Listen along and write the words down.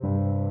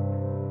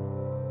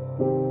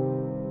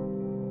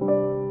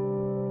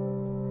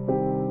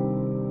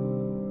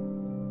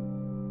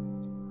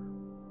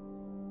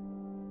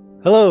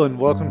Hello, and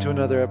welcome to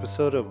another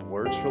episode of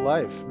Words for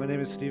Life. My name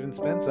is Stephen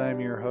Spence. I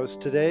am your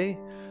host today.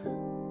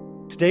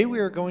 Today we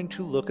are going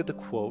to look at the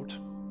quote,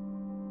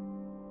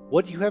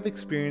 "What you have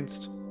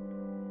experienced,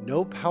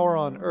 no power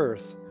on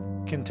earth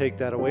can take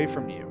that away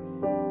from you."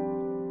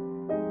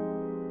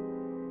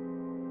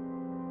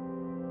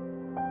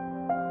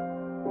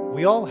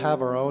 We all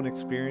have our own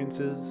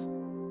experiences,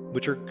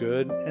 which are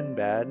good and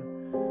bad.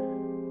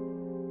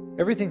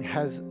 Everything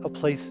has a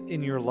place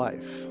in your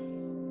life.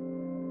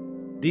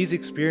 These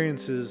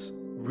experiences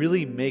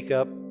really make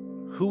up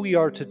who we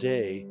are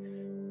today,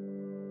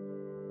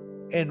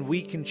 and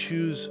we can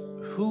choose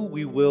who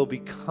we will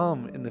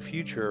become in the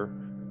future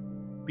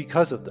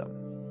because of them.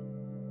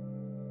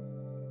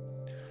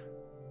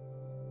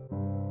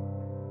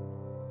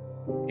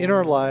 In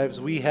our lives,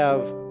 we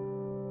have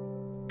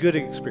good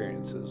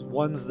experiences,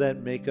 ones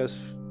that make us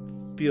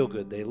feel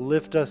good. They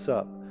lift us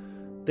up.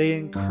 They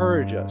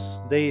encourage us.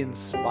 They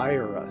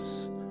inspire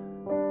us.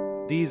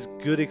 These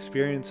good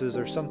experiences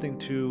are something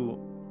to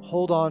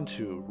hold on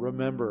to,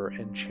 remember,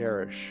 and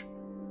cherish.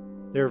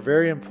 They're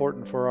very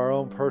important for our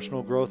own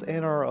personal growth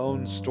and our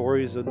own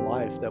stories in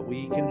life that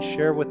we can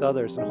share with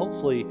others and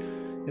hopefully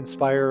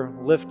inspire,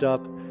 lift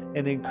up,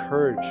 and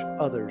encourage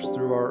others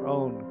through our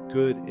own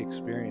good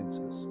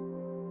experiences.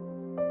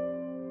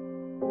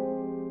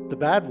 The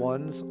bad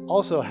ones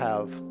also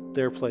have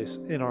their place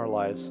in our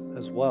lives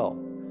as well.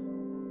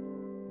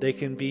 They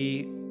can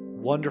be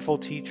wonderful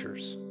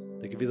teachers.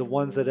 They can be the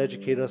ones that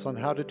educate us on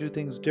how to do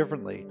things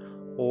differently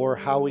or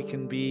how we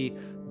can be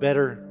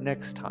better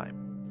next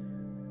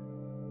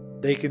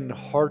time. They can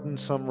harden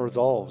some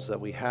resolves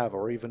that we have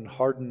or even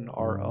harden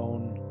our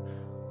own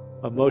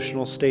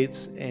emotional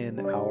states and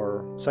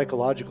our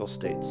psychological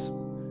states.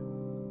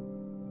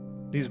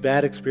 These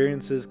bad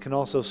experiences can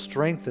also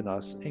strengthen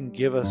us and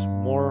give us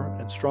more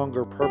and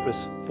stronger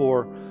purpose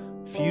for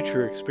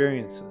future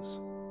experiences.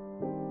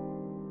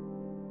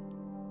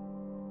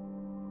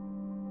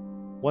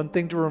 One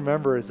thing to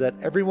remember is that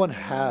everyone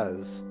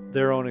has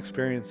their own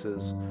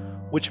experiences,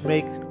 which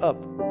make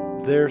up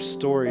their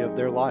story of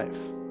their life.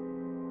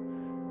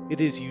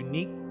 It is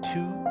unique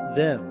to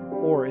them,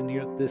 or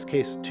in this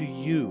case, to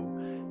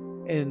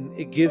you, and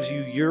it gives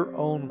you your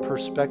own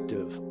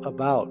perspective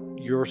about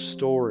your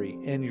story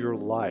and your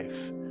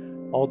life.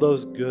 All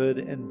those good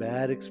and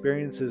bad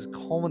experiences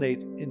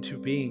culminate into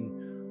being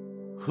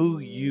who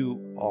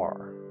you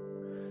are.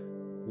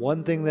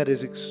 One thing that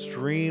is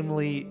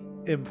extremely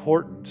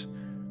important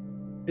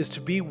is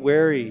to be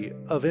wary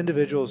of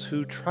individuals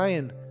who try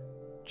and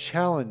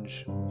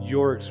challenge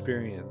your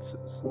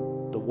experiences,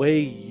 the way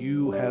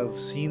you have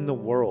seen the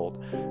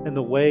world, and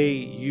the way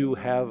you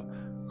have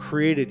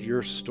created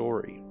your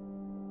story.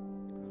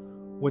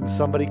 When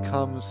somebody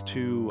comes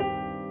to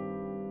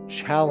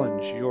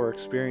challenge your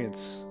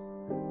experience,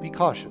 be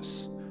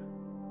cautious.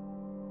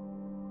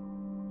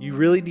 You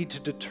really need to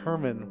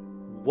determine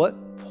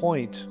what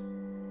point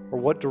or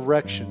what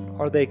direction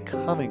are they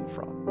coming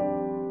from.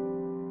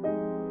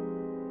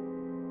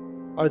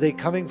 Are they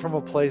coming from a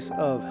place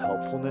of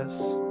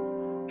helpfulness,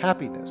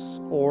 happiness,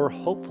 or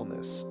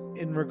hopefulness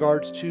in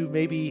regards to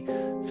maybe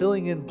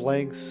filling in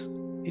blanks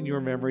in your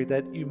memory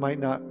that you might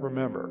not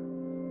remember?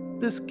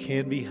 This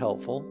can be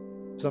helpful.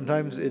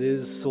 Sometimes it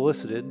is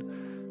solicited.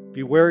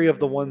 Be wary of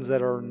the ones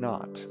that are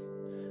not,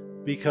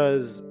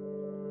 because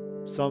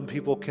some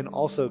people can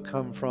also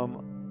come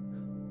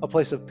from a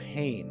place of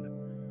pain,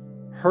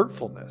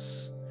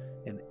 hurtfulness,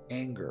 and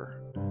anger.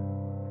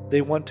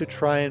 They want to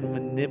try and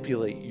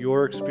manipulate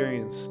your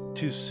experience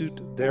to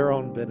suit their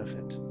own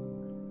benefit.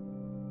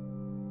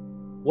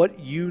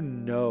 What you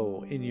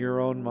know in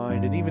your own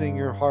mind and even in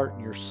your heart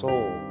and your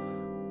soul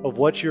of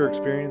what your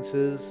experience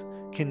is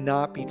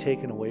cannot be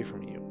taken away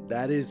from you.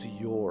 That is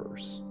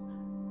yours.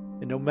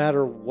 And no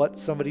matter what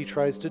somebody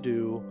tries to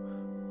do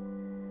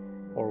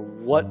or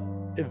what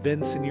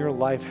events in your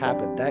life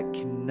happen, that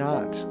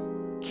cannot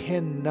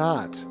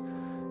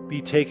be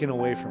taken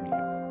away from you.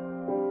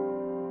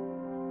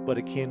 But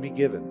it can be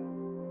given.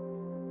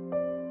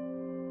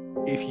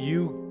 If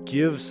you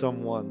give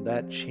someone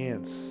that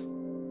chance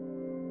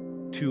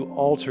to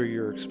alter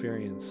your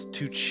experience,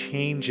 to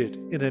change it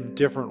in a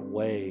different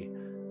way,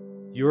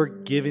 you're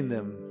giving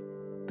them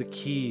the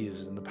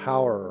keys and the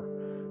power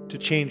to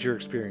change your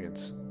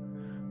experience.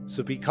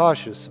 So be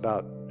cautious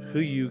about who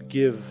you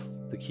give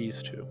the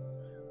keys to.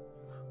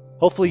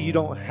 Hopefully you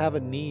don't have a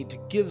need to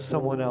give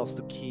someone else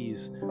the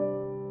keys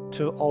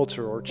to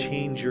alter or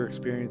change your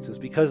experiences,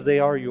 because they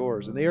are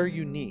yours and they are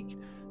unique,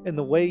 and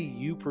the way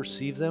you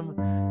perceive them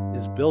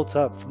is built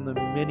up from the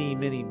many,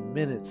 many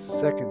minutes,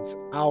 seconds,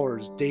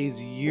 hours, days,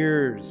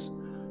 years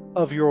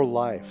of your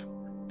life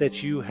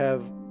that you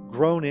have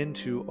grown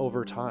into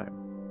over time.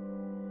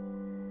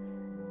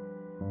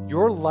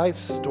 Your life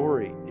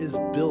story is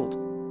built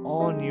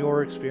on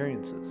your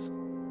experiences.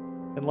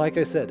 And like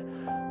I said,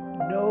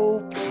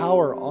 no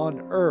power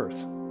on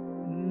earth,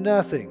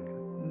 nothing,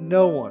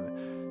 no one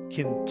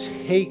can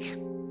take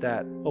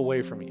that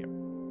away from you.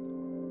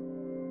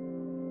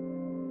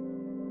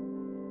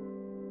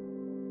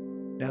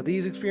 Now,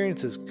 these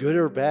experiences, good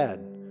or bad,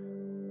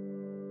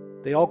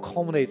 they all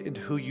culminate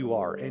into who you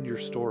are and your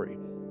story.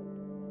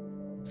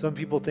 Some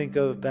people think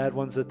of bad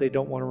ones that they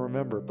don't want to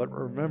remember, but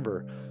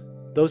remember,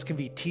 those can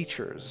be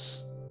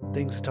teachers,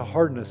 things to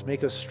harden us,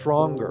 make us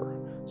stronger,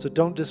 so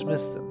don't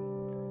dismiss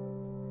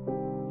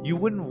them. You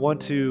wouldn't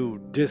want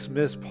to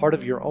dismiss part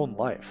of your own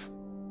life,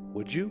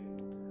 would you?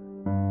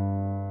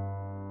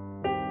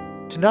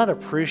 To not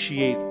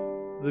appreciate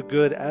the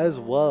good as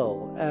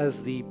well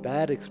as the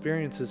bad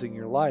experiences in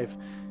your life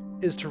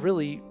is to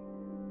really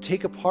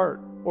take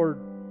apart or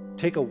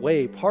take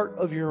away part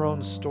of your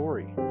own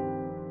story.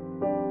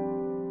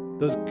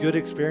 Those good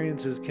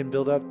experiences can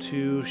build up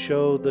to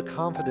show the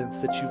confidence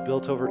that you've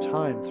built over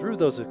time through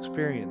those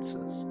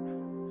experiences.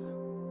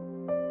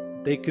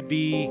 They could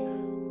be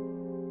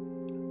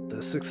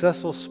the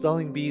successful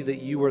spelling bee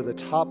that you were the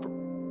top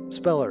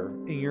speller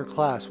in your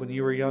class when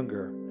you were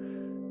younger.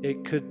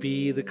 It could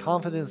be the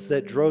confidence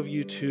that drove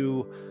you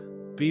to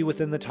be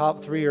within the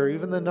top 3 or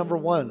even the number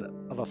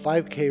 1 of a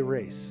 5K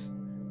race.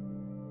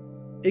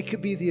 It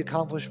could be the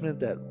accomplishment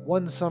that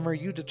one summer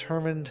you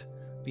determined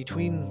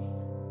between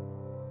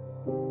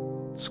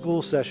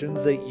school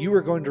sessions that you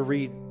were going to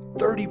read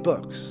 30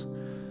 books.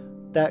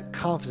 That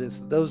confidence,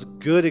 those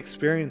good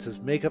experiences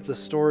make up the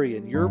story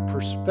and your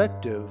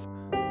perspective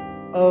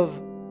of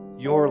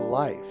your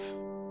life.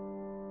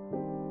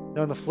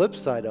 Now, on the flip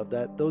side of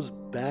that, those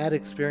bad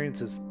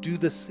experiences do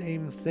the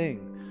same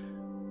thing.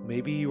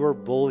 Maybe you were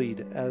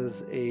bullied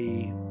as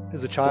a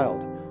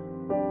child.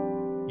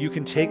 You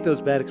can take those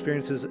bad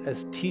experiences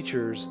as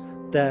teachers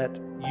that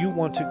you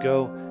want to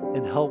go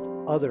and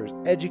help others,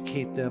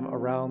 educate them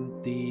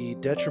around the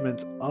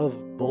detriments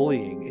of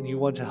bullying, and you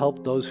want to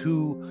help those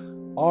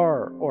who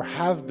are or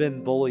have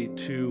been bullied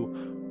to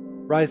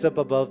rise up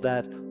above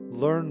that,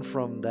 learn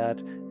from that,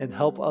 and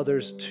help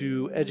others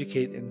to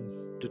educate and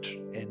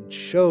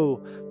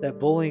show that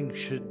bullying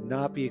should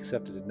not be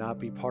accepted and not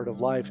be part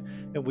of life,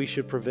 and we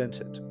should prevent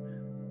it.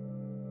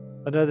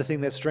 Another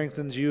thing that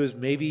strengthens you is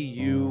maybe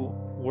you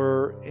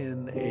were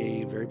in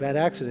a very bad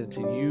accident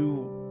and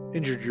you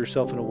injured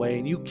yourself in a way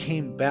and you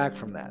came back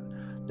from that.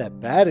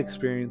 That bad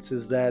experience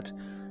is that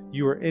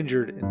you were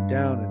injured and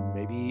down and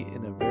maybe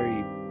in a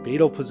very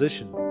fatal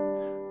position.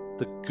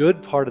 The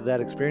good part of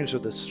that experience, or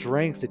the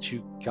strength that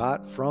you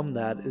got from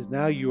that, is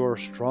now you are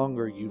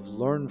stronger. You've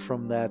learned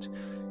from that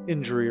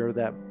injury or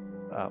that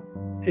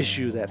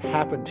issue that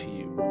happened to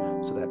you.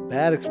 So that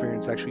bad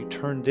experience actually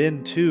turned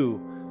into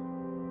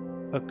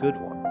a good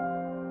one.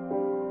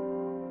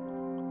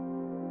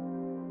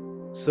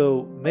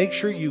 So make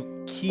sure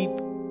you keep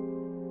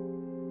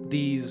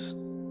these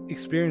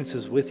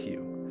experiences with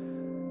you.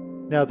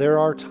 Now, there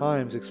are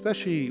times,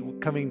 especially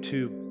coming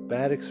to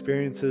bad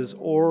experiences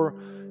or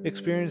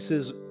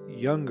experiences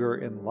younger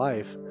in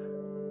life,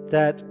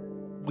 that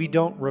we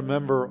don't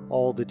remember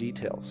all the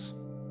details.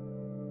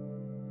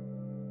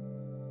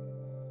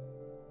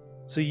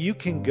 So you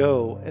can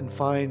go and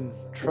find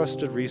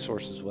trusted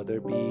resources, whether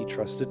it be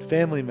trusted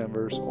family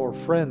members or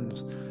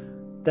friends,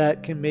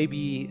 that can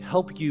maybe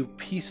help you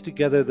piece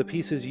together the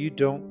pieces you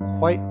don't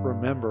quite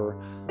remember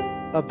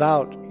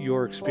about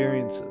your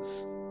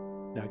experiences.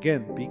 Now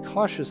again, be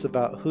cautious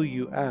about who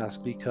you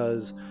ask,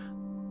 because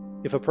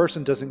if a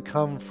person doesn't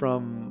come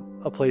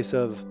from a place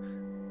of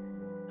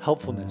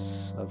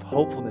helpfulness, of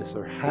hopefulness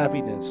or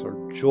happiness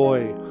or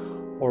joy,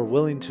 or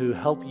willing to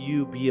help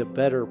you be a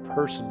better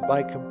person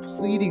by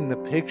completing the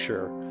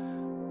picture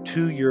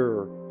to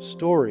your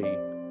story,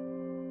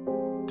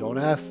 don't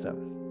ask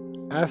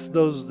them. Ask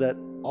those that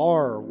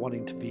are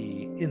wanting to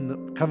be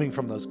coming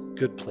from those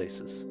good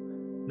places,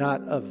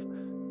 not of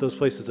those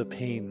places of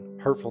pain,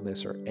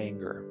 hurtfulness, or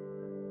anger.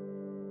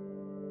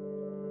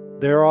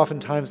 There are often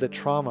times that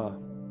trauma,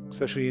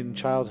 especially in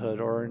childhood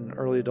or in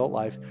early adult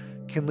life,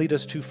 can lead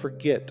us to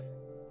forget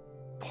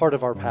part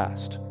of our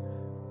past.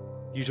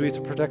 Usually it's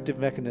a protective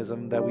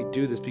mechanism that we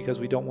do this because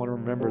we don't want to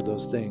remember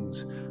those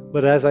things.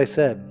 But as I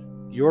said,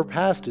 your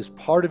past is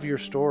part of your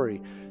story,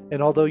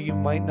 and although you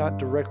might not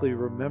directly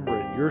remember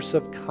it, your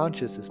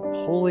subconscious is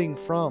pulling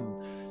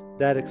from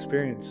that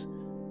experience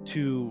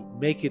to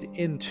make it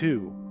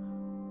into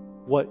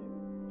what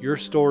your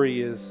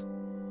story is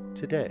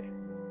today.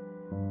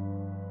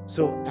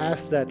 So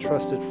ask that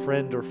trusted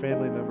friend or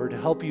family member to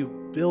help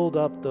you build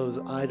up those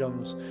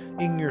items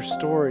in your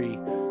story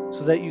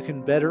so that you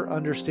can better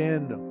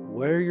understand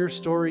where your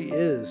story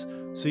is,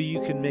 so you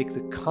can make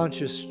the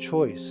conscious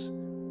choice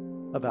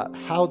about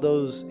how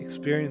those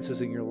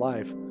experiences in your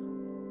life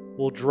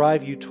will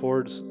drive you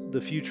towards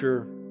the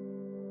future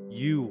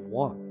you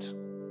want.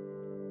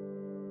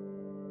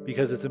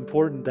 Because it's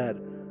important that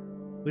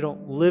we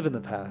don't live in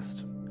the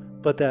past,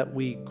 but that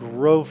we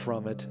grow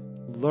from it,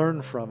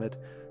 learn from it,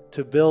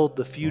 to build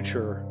the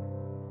future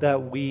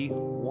that we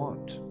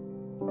want.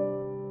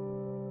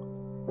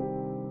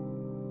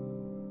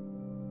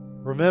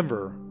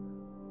 Remember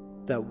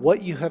that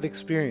what you have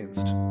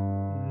experienced,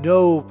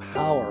 no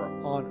power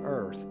on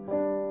earth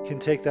can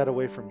take that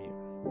away from you.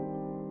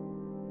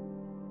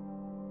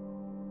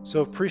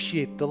 So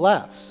appreciate the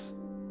laughs,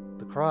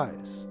 the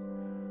cries,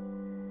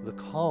 the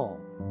calm,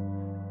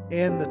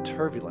 and the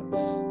turbulence.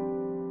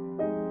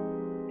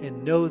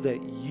 And know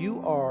that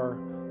you are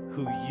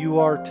who you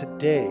are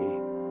today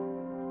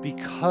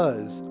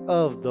because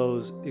of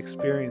those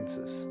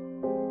experiences.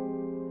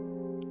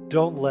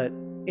 Don't let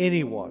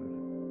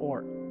anyone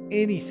or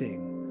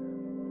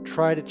anything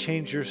try to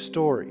change your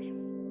story.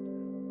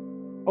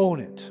 Own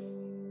it.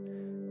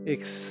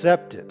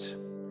 Accept it.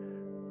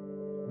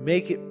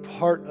 Make it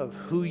part of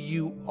who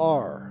you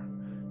are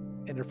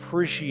and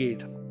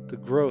appreciate the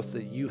growth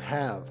that you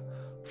have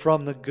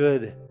from the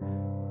good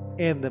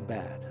and the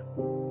bad.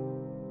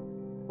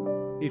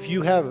 If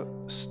you have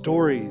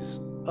stories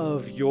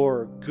of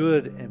your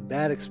good and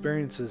bad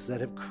experiences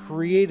that have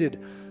created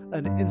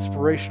an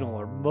inspirational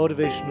or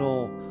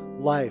motivational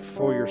life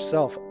for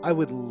yourself, I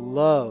would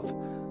love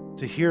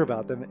to hear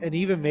about them and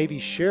even maybe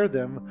share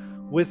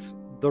them with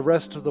the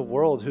rest of the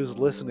world who's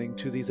listening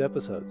to these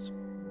episodes.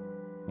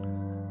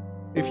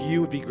 If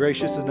you would be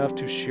gracious enough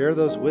to share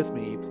those with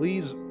me,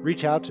 please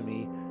reach out to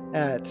me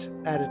at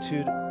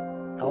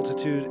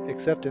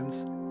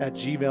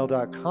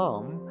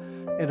attitudealtitudeacceptance@gmail.com,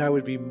 and I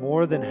would be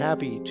more than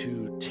happy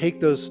to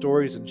take those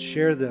stories and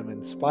share them,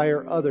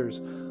 inspire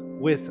others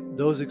with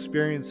those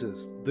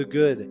experiences, the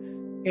good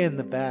and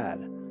the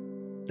bad,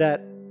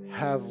 that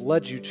have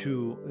led you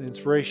to an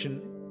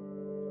inspiration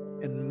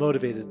and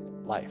motivated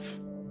life.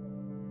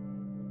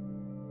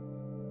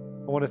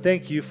 I want to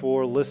thank you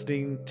for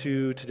listening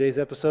to today's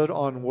episode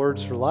on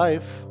Words for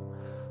Life.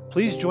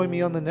 Please join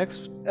me on the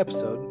next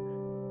episode.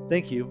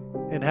 Thank you,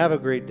 and have a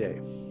great day.